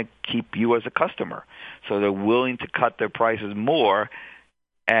want to keep you as a customer. So they're willing to cut their prices more.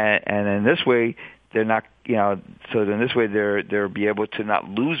 And in this way, they're not, so in this way, they'll be able to not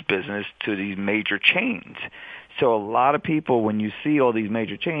lose business to these major chains. So a lot of people, when you see all these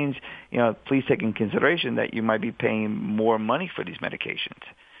major chains, please take in consideration that you might be paying more money for these medications.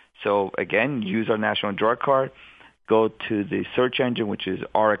 So again, use our National Drug Card. Go to the search engine, which is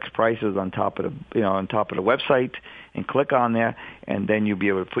RX Prices on top of the website, and click on there, and then you'll be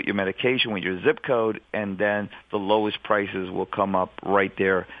able to put your medication with your zip code, and then the lowest prices will come up right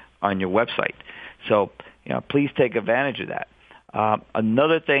there on your website. So, please take advantage of that.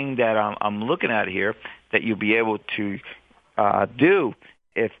 Another thing that I'm looking at here that you'll be able to do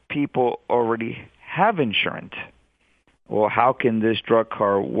if people already have insurance. Well, how can this drug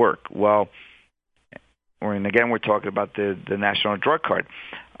card work? Well, and again, we're talking about the National Drug Card.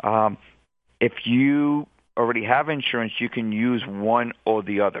 If you already have insurance, you can use one or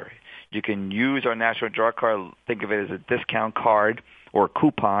the other. You can use our National Drug Card, think of it as a discount card or a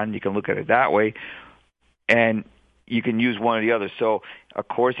coupon. You can look at it that way. And you can use one or the other. So, of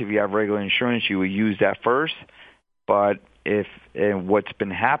course, if you have regular insurance, you would use that first. But what's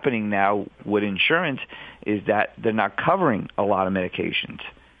been happening now with insurance is that they're not covering a lot of medications.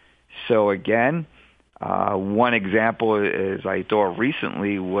 So, again, one example is I thought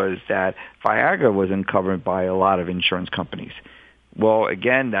recently was that Viagra wasn't covered by a lot of insurance companies. Well,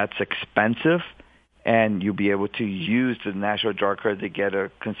 again, that's expensive, and you'll be able to use the National Drug Card to get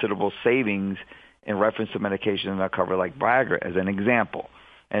a considerable savings in reference to medications that are not covered, like Viagra, as an example.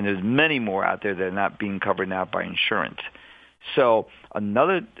 And there's many more out there that are not being covered now by insurance. So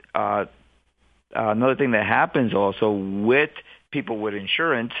another thing that happens also with people with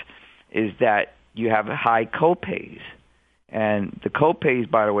insurance is that you have high copays. And the copays,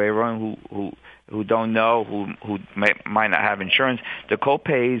 by the way, everyone who don't know, who might not have insurance, the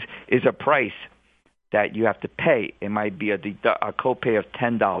copays is a price that you have to pay. It might be a copay of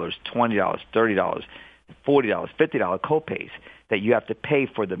 $10, $20, $30, $40, $50 copays that you have to pay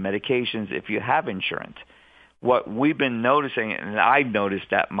for the medications if you have insurance. What we've been noticing, and I've noticed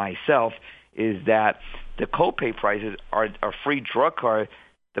that myself, is that the copay prices are a free drug card.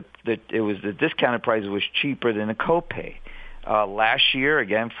 The discounted price was cheaper than a copay. Last year,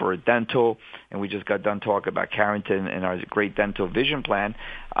 again, for a dental, and we just got done talking about Carrington and our great dental vision plan,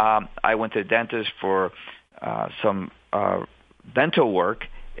 I went to the dentist for some dental work,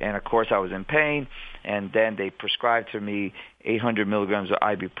 and of course I was in pain, and then they prescribed to me 800 milligrams of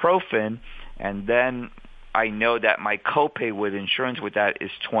ibuprofen, and then I know that my copay with insurance with that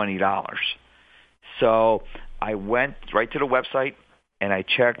is $20. So I went right to the website, and I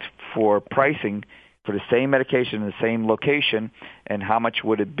checked for pricing for the same medication in the same location, and how much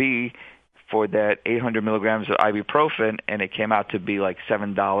would it be for that 800 milligrams of ibuprofen, and it came out to be like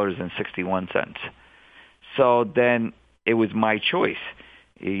 $7.61. So then it was my choice.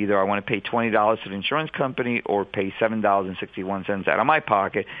 Either I want to pay $20 to the insurance company or pay $7.61 out of my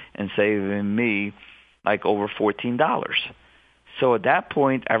pocket and saving me like over $14. So at that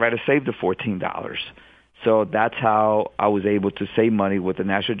point, I'd rather save the $14. So that's how I was able to save money with the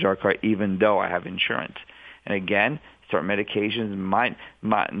National Drug Card, even though I have insurance. And again, certain medications might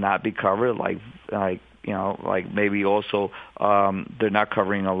not be covered, like maybe also they're not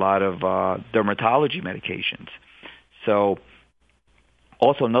covering a lot of dermatology medications. So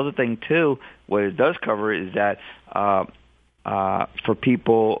also another thing too, what it does cover is that for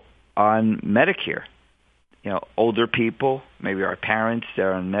people on Medicare, older people, maybe our parents,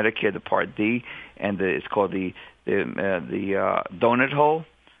 they're on Medicare, the Part D, and it's called the donut hole.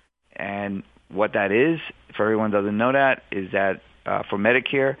 And what that is, if everyone doesn't know that, is that for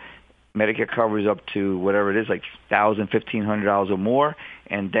Medicare covers up to whatever it is, like $1,000, $1,500 or more,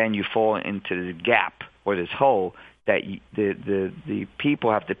 and then you fall into this gap or this hole that the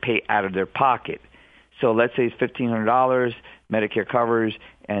people have to pay out of their pocket. So let's say it's $1,500, Medicare covers,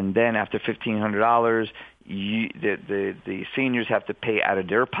 and then after $1,500, the seniors have to pay out of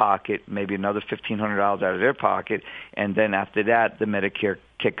their pocket, maybe another $1,500 out of their pocket, and then after that, the Medicare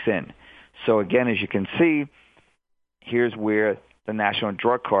kicks in. So again, as you can see, here's where the National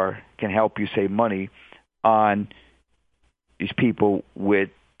Drug Card can help you save money on these people with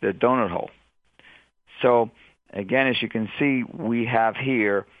the donut hole. So, again, as you can see, we have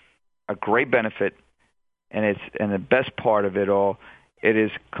here a great benefit, and the best part of it all, it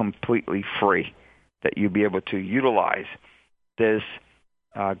is completely free that you'll be able to utilize this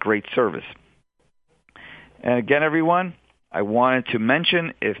great service. And again, everyone, I wanted to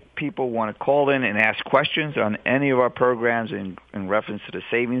mention if people want to call in and ask questions on any of our programs in reference to the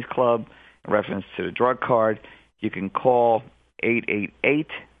Savings Club, in reference to the drug card, you can call 888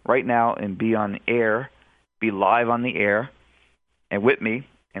 right now and be on the air, be live on the air, and with me,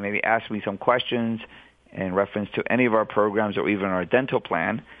 and maybe ask me some questions in reference to any of our programs or even our dental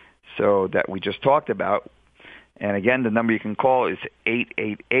plan, so that we just talked about. And again, the number you can call is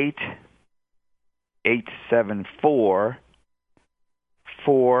 888-874-4888.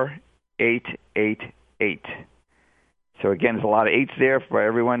 So again, there's a lot of eights there for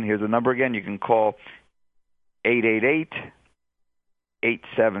everyone. Here's the number again. You can call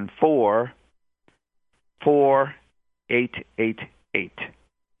 888-874-4888.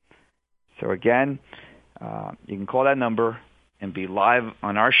 So again, you can call that number and be live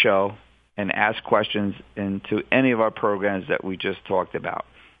on our show and ask questions into any of our programs that we just talked about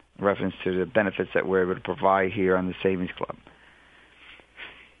in reference to the benefits that we're able to provide here on the Savings Club.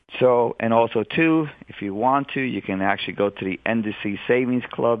 So, and also, too, if you want to, you can actually go to the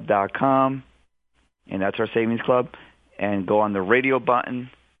NDCSavingsClub.com, and that's our Savings Club, and go on the radio button,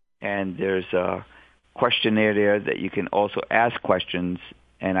 and there's a questionnaire there that you can also ask questions,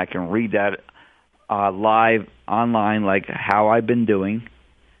 and I can read that live online, like how I've been doing.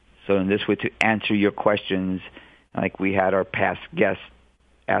 So in this way, to answer your questions, like we had our past guests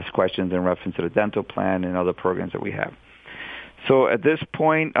ask questions in reference to the dental plan and other programs that we have. So at this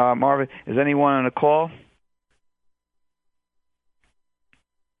point, Marvin, is anyone on the call?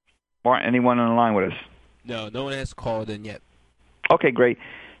 Martin, anyone on the line with us? No one has called in yet. Okay, great.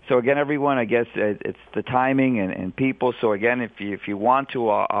 So again, everyone, I guess it's the timing and people. So again, if you want to,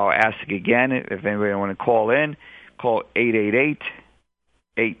 I'll ask again. If anybody want to call in, call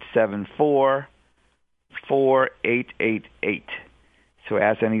 888-874-4888. So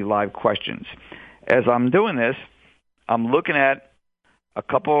ask any live questions. As I'm doing this, I'm looking at a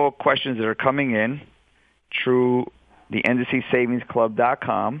couple of questions that are coming in through the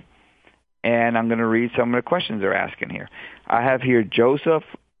NDCSavingsClub.com, and I'm going to read some of the questions they're asking here. I have here Joseph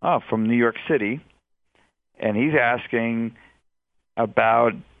from New York City, and he's asking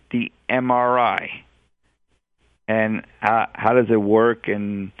about the MRI and how does it work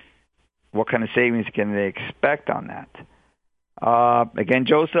and what kind of savings can they expect on that. Again,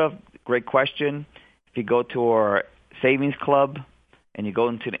 Joseph, great question. If you go to our Savings Club and you go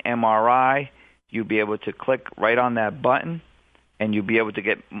into the MRI, you'll be able to click right on that button, and you'll be able to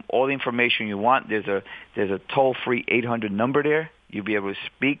get all the information you want. There's a toll-free 800 number there. You'll be able to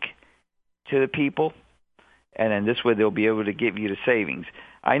speak to the people, and then this way they'll be able to give you the savings.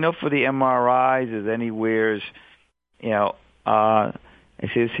 I know for the MRIs, there's anywheres, it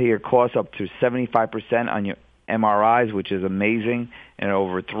says here costs up to 75% on your MRIs, which is amazing, and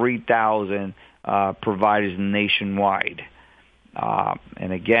over 3,000 providers nationwide.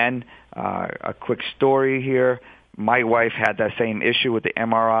 And again, a quick story here. My wife had that same issue with the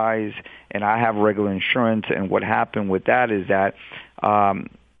MRIs, and I have regular insurance. And what happened with that is that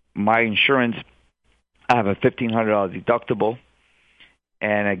my insurance, I have a $1,500 deductible.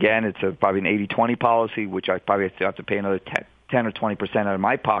 And again, it's probably an 80-20 policy, which I probably have to pay another 10 or 20% out of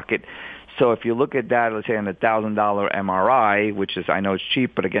my pocket. So if you look at that, let's say on a $1,000 MRI, which is, I know it's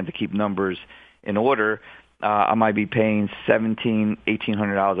cheap, but again, to keep numbers in order, I might be paying $1,700,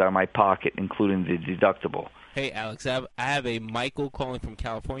 $1,800 out of my pocket, including the deductible. Hey, Alex, I have a Michael calling from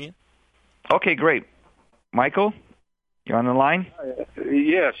California. Okay, great. Michael, you on the line?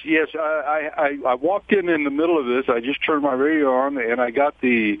 Yes. I walked in the middle of this. I just turned my radio on, and I got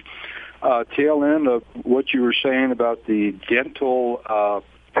the tail end of what you were saying about the dental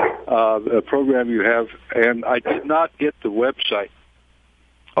program you have, and I did not get the website.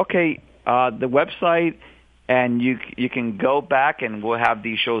 Okay, the website, and you can go back, and we'll have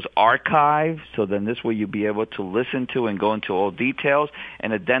these shows archived, so then this way you'll be able to listen to and go into all details.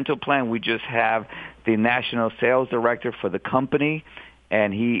 And the dental plan, we just have the national sales director for the company,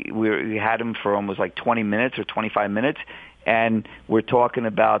 and we had him for almost like 20 minutes or 25 minutes, and we're talking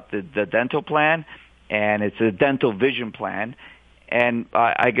about the dental plan, and it's a dental vision plan. And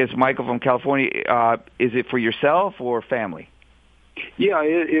I guess, Michael from California, is it for yourself or family? Yeah,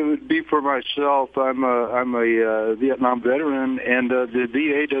 it would be for myself. I'm a Vietnam veteran, and the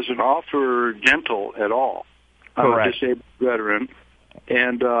VA doesn't offer dental at all. Correct. I'm a disabled veteran,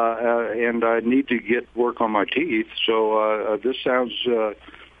 and I need to get work on my teeth. So this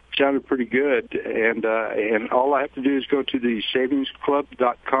sounded pretty good, and all I have to do is go to the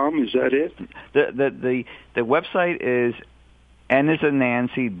savingsclub.com. Is that it? The website is N as in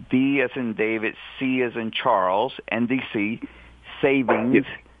Nancy, D as in David, C as in Charles, NDC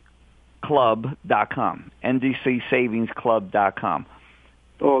savingsclub.com. NDCsavingsclub.com.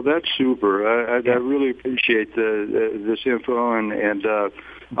 Oh, that's super. I really appreciate this info, and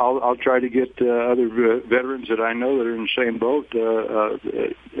I'll try to get other veterans that I know that are in the same boat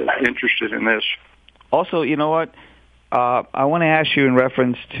interested in this. Also, you know what? I want to ask you in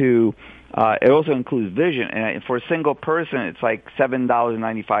reference to, it also includes vision. And for a single person, it's like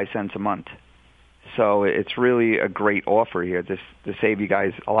 $7.95 a month. So it's really a great offer here to save you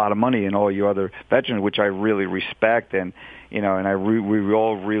guys a lot of money and all your other veterans, which I really respect. And, you know, and we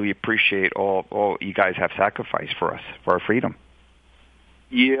all really appreciate all you guys have sacrificed for us, for our freedom.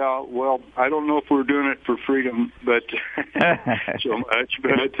 Yeah, well, I don't know if we're doing it for freedom, but so much.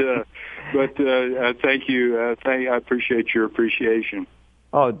 But thank you. I appreciate your appreciation.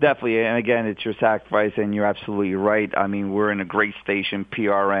 Oh, definitely. And again, it's your sacrifice, and you're absolutely right. I mean, we're in a great station,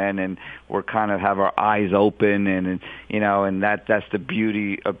 PRN, and we're kind of have our eyes open, and you know, and that's the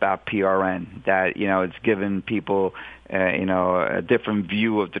beauty about PRN, that, you know, it's given people, you know, a different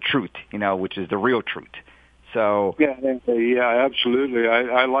view of the truth, you know, which is the real truth. So yeah, absolutely.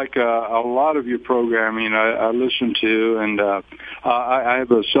 I like a lot of your programming. I listen to, and I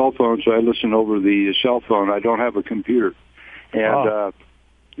have a cell phone, so I listen over the cell phone. I don't have a computer, and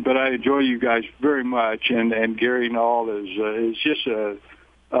but I enjoy you guys very much. And Gary Null is just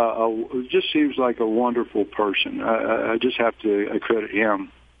just seems like a wonderful person. I just have to credit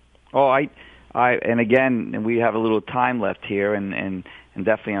him. Oh, and again, we have a little time left here, and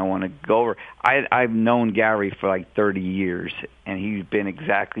definitely I want to go over. I've known Gary for like 30 years, and he's been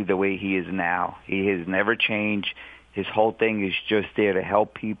exactly the way he is now. He has never changed. His whole thing is just there to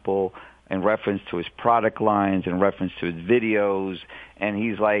help people in reference to his product lines, in reference to his videos, and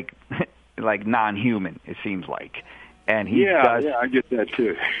he's like non-human, it seems like. And he does. Yeah, I get that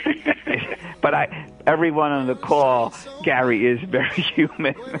too. But everyone on the call, Gary is very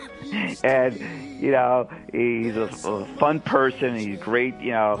human, and you know, he's a fun person. He's great,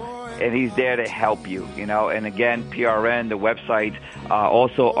 you know, and he's there to help you, you know. And again, PRN, the website,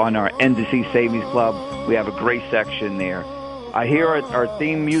 also on our NDC Savings Club, we have a great section there. I hear our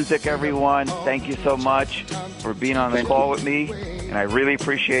theme music, everyone. Thank you so much for being on the call with me, and I really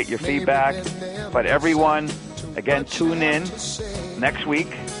appreciate your feedback. But everyone, again, tune in next week,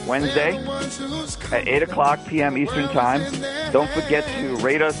 Wednesday, at 8 o'clock p.m. Eastern Time. Don't forget to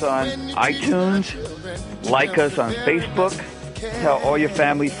rate us on iTunes, like us on Facebook, tell all your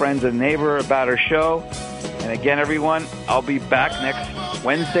family, friends, and neighbor about our show. And again, everyone, I'll be back next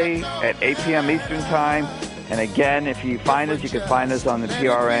Wednesday at 8 p.m. Eastern Time. And again, if you find us, you can find us on the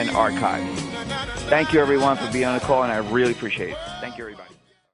PRN archive. Thank you, everyone, for being on the call, and I really appreciate it. Thank you, everybody.